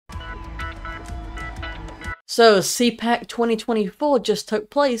So CPAC 2024 just took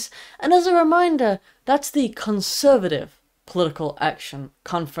place, and as a reminder, that's the Conservative Political Action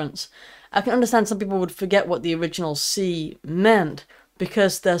Conference. I can understand some people would forget what the original C meant,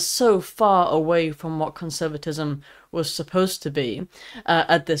 because they're so far away from what conservatism was supposed to be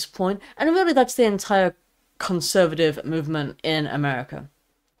at this point, and really that's the entire conservative movement in America.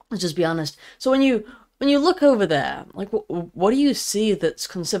 Let's just be honest. So when you look over there, like, what do you see that's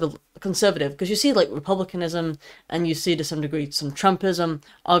conservative? Because you see, like, republicanism, and you see, to some degree, some Trumpism,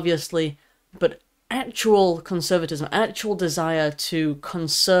 obviously, but actual conservatism, actual desire to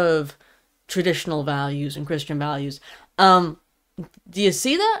conserve traditional values and Christian values, do you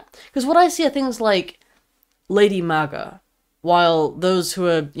see that? Because what I see are things like Lady MAGA, while those who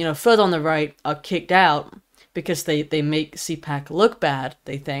are, further on the right are kicked out because they make CPAC look bad,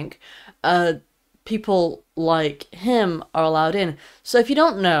 they think, people like him are allowed in. So if you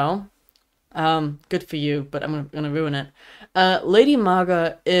don't know, good for you, but I'm gonna ruin it. Lady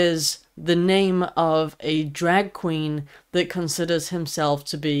MAGA is the name of a drag queen that considers himself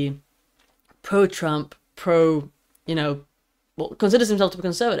to be pro-Trump, considers himself to be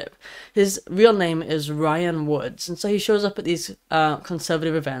conservative. His real name is Ryan Woods, and so he shows up at these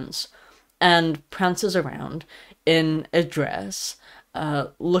conservative events and prances around in a dress,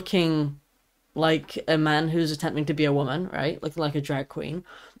 looking like a man who's attempting to be a woman, right? Looking like a drag queen.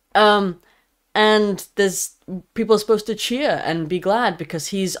 And there's people are supposed to cheer and be glad because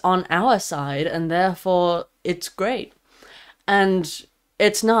he's on our side, and therefore it's great. And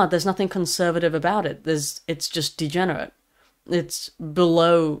it's not. There's nothing conservative about it. It's just degenerate. It's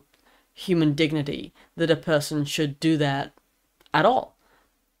below human dignity that a person should do that at all.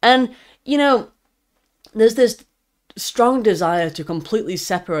 And, there's this strong desire to completely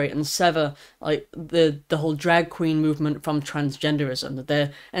separate and sever, like, the whole drag queen movement from transgenderism, that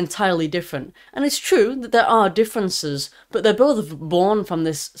they're entirely different. And it's true that there are differences, but they're both born from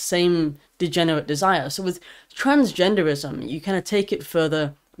this same degenerate desire. So with transgenderism, you kind of take it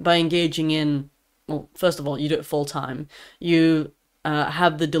further by engaging in, well, first of all, you do it full time. You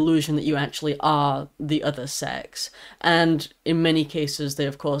have the delusion that you actually are the other sex. And in many cases, they,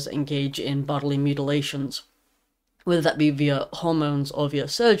 of course, engage in bodily mutilations, whether that be via hormones or via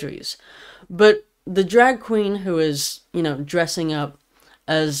surgeries. But the drag queen who is, dressing up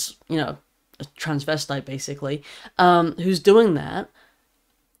as, a transvestite, basically, who's doing that,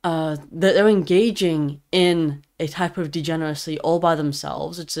 they're engaging in a type of degeneracy all by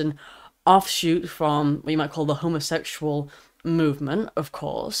themselves. It's an offshoot from what you might call the homosexual movement, of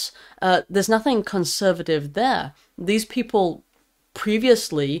course. There's nothing conservative there. These people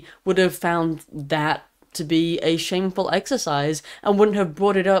previously would have found that to be a shameful exercise and wouldn't have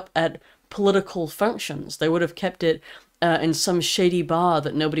brought it up at political functions. They would have kept it in some shady bar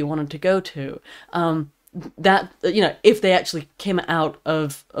that nobody wanted to go to. If they actually came out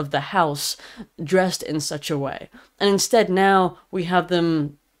of the house dressed in such a way. And instead now we have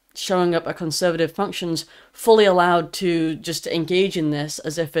them showing up at conservative functions fully allowed to just engage in this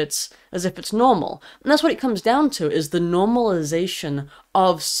as if it's normal. And that's what it comes down to, is the normalization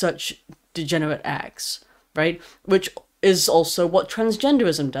of such degenerate acts, right? Which is also what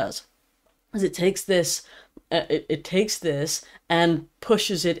transgenderism does. Is it takes this and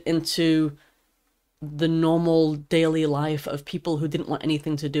pushes it into the normal daily life of people who didn't want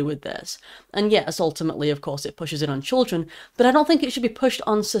anything to do with this. And yes, ultimately, of course, it pushes it on children, but I don't think it should be pushed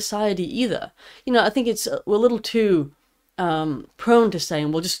on society either. I think we're a little too prone to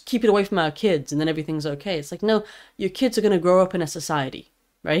saying, well, just keep it away from our kids and then everything's okay. It's like, no, your kids are going to grow up in a society,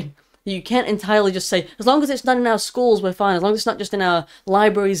 right? You can't entirely just say, as long as it's not in our schools, we're fine. As long as it's not just in our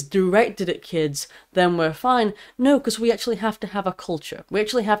libraries directed at kids, then we're fine. No, because we actually have to have a culture. We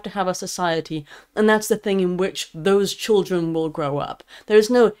actually have to have a society, and that's the thing in which those children will grow up. There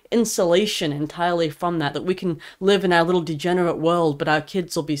is no insulation entirely from that we can live in our little degenerate world, but our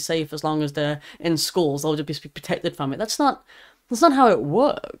kids will be safe as long as they're in schools. They'll just be protected from it. That's not how it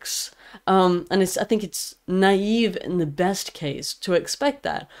works. And I think it's naive in the best case to expect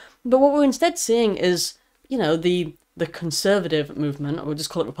that. But what we're instead seeing is, the conservative movement, or we'll just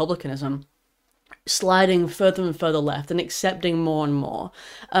call it republicanism, sliding further and further left and accepting more and more.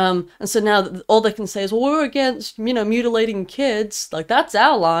 And so now all they can say is, well, we're against, mutilating kids. Like, that's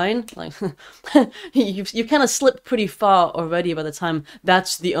our line. Like, you kind of slipped pretty far already by the time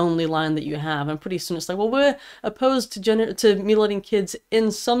that's the only line that you have. And pretty soon it's like, well, we're opposed to mutilating kids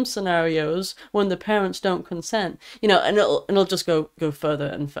in some scenarios when the parents don't consent. And it'll just go further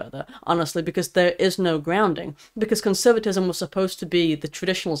and further, honestly, because there is no grounding. Because conservatism was supposed to be the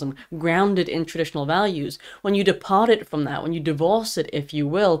traditionalism, grounded in traditional traditional values, when you depart it from that, when you divorce it, if you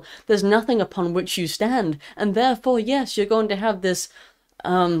will, there's nothing upon which you stand, and therefore, yes, you're going to have this,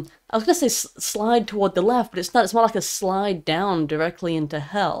 I was going to say slide toward the left, but it's not. It's more like a slide down directly into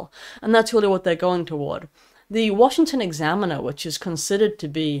hell, and that's really what they're going toward. The Washington Examiner, which is considered to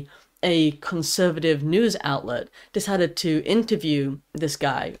be a conservative news outlet, decided to interview this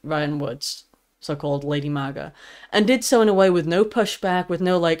guy, Ryan Woods, so-called Lady MAGA, and did so in a way with no pushback, with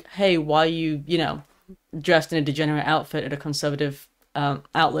no like, hey, why are you, dressed in a degenerate outfit at a conservative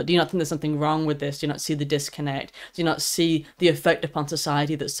outlet? Do you not think there's something wrong with this? Do you not see the disconnect? Do you not see the effect upon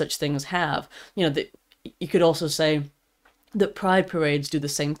society that such things have? That you could also say that pride parades do the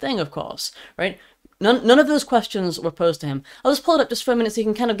same thing, of course, right? None of those questions were posed to him. I'll just pull it up just for a minute so you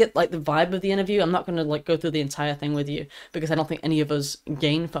can kind of get like the vibe of the interview. I'm not going to like go through the entire thing with you because I don't think any of us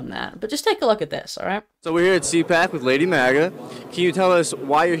gain from that. But just take a look at this, all right? So we're here at CPAC with Lady MAGA. Can you tell us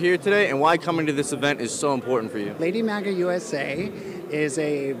why you're here today and why coming to this event is so important for you? Lady MAGA USA is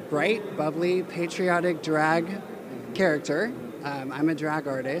a bright, bubbly, patriotic drag character. I'm a drag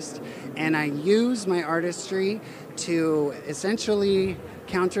artist, and I use my artistry to essentially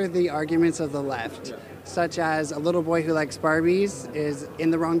counter the arguments of the left, such as a little boy who likes Barbies is in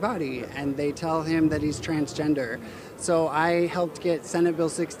the wrong body, and they tell him that he's transgender. So I helped get Senate Bill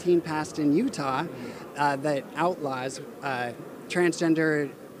 16 passed in Utah that outlaws transgender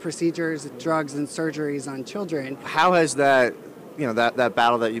procedures, drugs, and surgeries on children. How has that, that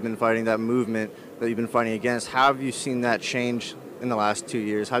battle that you've been fighting, that movement that you've been fighting against, how have you seen that change in the last 2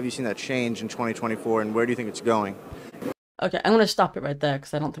 years? How have you seen that change in 2024, and where do you think it's going? Okay, I'm going to stop it right there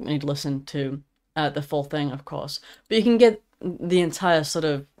because I don't think we need to listen to the full thing, of course. But you can get the entire sort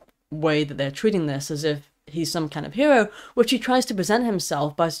of way that they're treating this as if he's some kind of hero, which he tries to present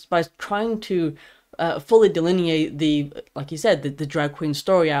himself by trying to fully delineate the, like you said, the drag queen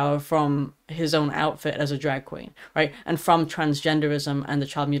story hour from his own outfit as a drag queen, right? And from transgenderism and the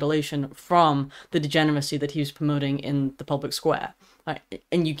child mutilation from the degeneracy that he was promoting in the public square, right?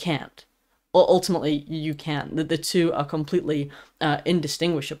 And you can't. Ultimately, you can't. The two are completely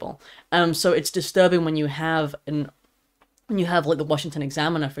indistinguishable. So it's disturbing when you have like the Washington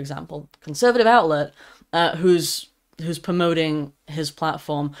Examiner, for example, conservative outlet, who's promoting his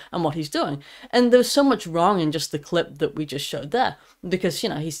platform and what he's doing. And there's so much wrong in just the clip that we just showed there, because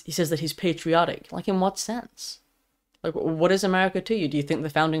he says that he's patriotic. Like, in what sense? Like, what is America to you? Do you think the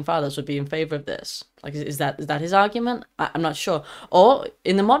founding fathers would be in favor of this? Like, is that his argument? I'm not sure. Or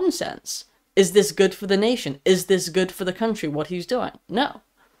in the modern sense, is this good for the nation? Is this good for the country, what he's doing? No,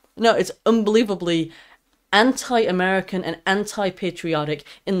 it's unbelievably anti-American and anti-patriotic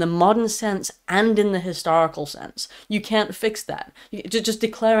in the modern sense and in the historical sense. You can't fix that. Just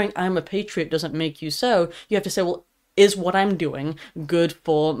declaring I'm a patriot doesn't make you so. You have to say, well, is what I'm doing good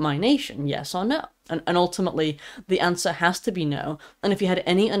for my nation? Yes or no? And ultimately, the answer has to be no. And if he had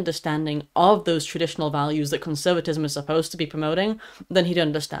any understanding of those traditional values that conservatism is supposed to be promoting, then he'd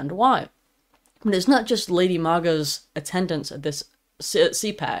understand why. But it's not just Lady MAGA's attendance at this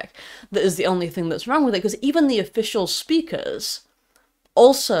CPAC that is the only thing that's wrong with it, because even the official speakers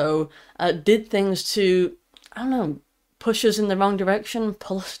also did things to, I don't know, push us in the wrong direction,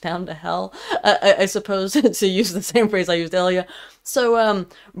 pull us down to hell, I suppose, to use the same phrase I used earlier. So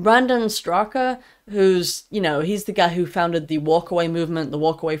Brandon Straka, who's, he's the guy who founded the walkaway movement, the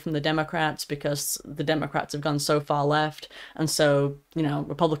walk away from the Democrats, because the Democrats have gone so far left, and so,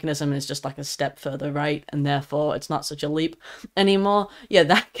 Republicanism is just like a step further right, and therefore it's not such a leap anymore. Yeah,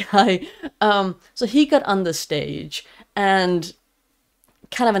 that guy. So he got on the stage and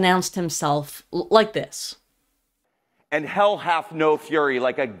kind of announced himself like this. And hell hath no fury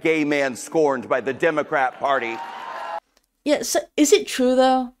like a gay man scorned by the Democrat Party. Yeah, so is it true,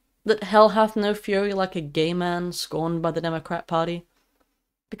 though, that hell hath no fury like a gay man scorned by the Democrat Party?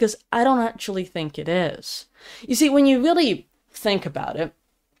 Because I don't actually think it is. You see, when you really think about it,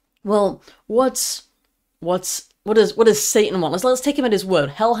 well, what does Satan want? Let's take him at his word.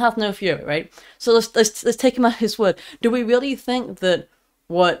 Hell hath no fury, right? So let's take him at his word. Do we really think that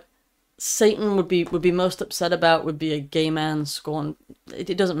what Satan would be most upset about would be a gay man scorned?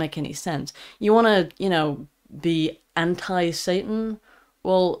 It doesn't make any sense. You want to, be anti-Satan?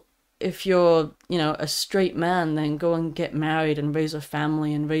 Well, if you're, a straight man, then go and get married and raise a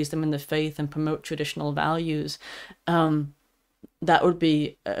family and raise them in the faith and promote traditional values. That would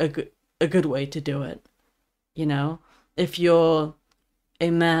be a good way to do it. If you're a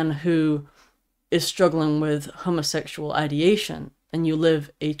man who is struggling with homosexual ideation and you live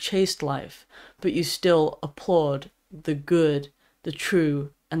a chaste life, but you still applaud the good, the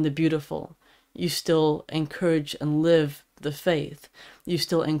true, and the beautiful, you still encourage and live the faith. You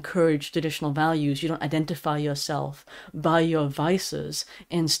still encourage traditional values. You don't identify yourself by your vices.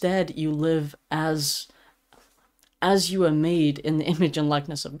 Instead, you live as you are made in the image and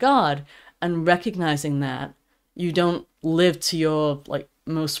likeness of God, and recognizing that you don't live to your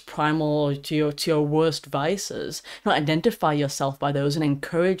most primal, to your worst vices. You don't identify yourself by those and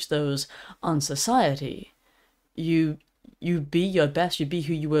encourage those on society. You be your best. You be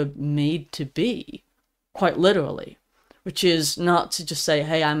who you were made to be, quite literally, which is not to just say,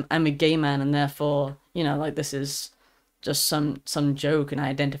 hey, I'm a gay man and therefore, this is just some joke and I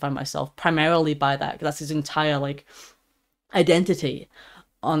identify myself primarily by that, because that's his entire identity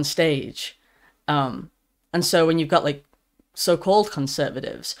on stage. And so when you've got so-called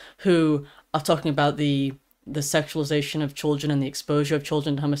conservatives who are talking about the sexualization of children and the exposure of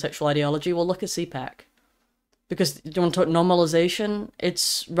children to homosexual ideology, well, look at CPAC. Because you want to talk normalization,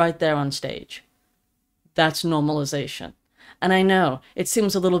 it's right there on stage. That's normalization. And I know it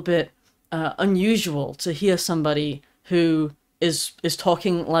seems a little bit unusual to hear somebody who is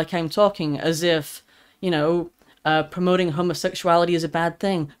talking like I'm talking, as if, promoting homosexuality is a bad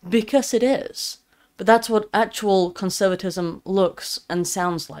thing, because it is. But that's what actual conservatism looks and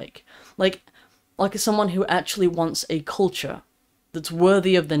sounds like. Like someone who actually wants a culture that's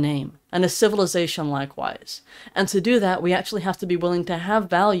worthy of the name, and a civilization likewise. And to do that, we actually have to be willing to have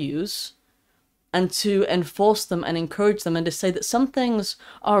values and to enforce them and encourage them, and to say that some things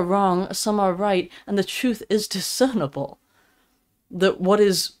are wrong, some are right, and the truth is discernible. That what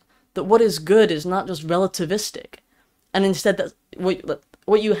is good is not just relativistic. And instead, that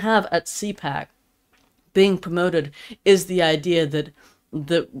what you have at CPAC being promoted is the idea that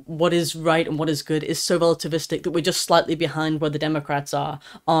what is right and what is good is so relativistic that we're just slightly behind where the Democrats are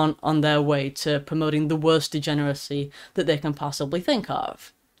on their way to promoting the worst degeneracy that they can possibly think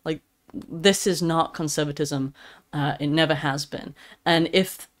of. This is not conservatism. It never has been. And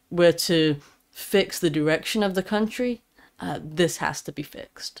if we're to fix the direction of the country, this has to be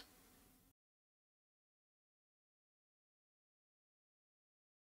fixed.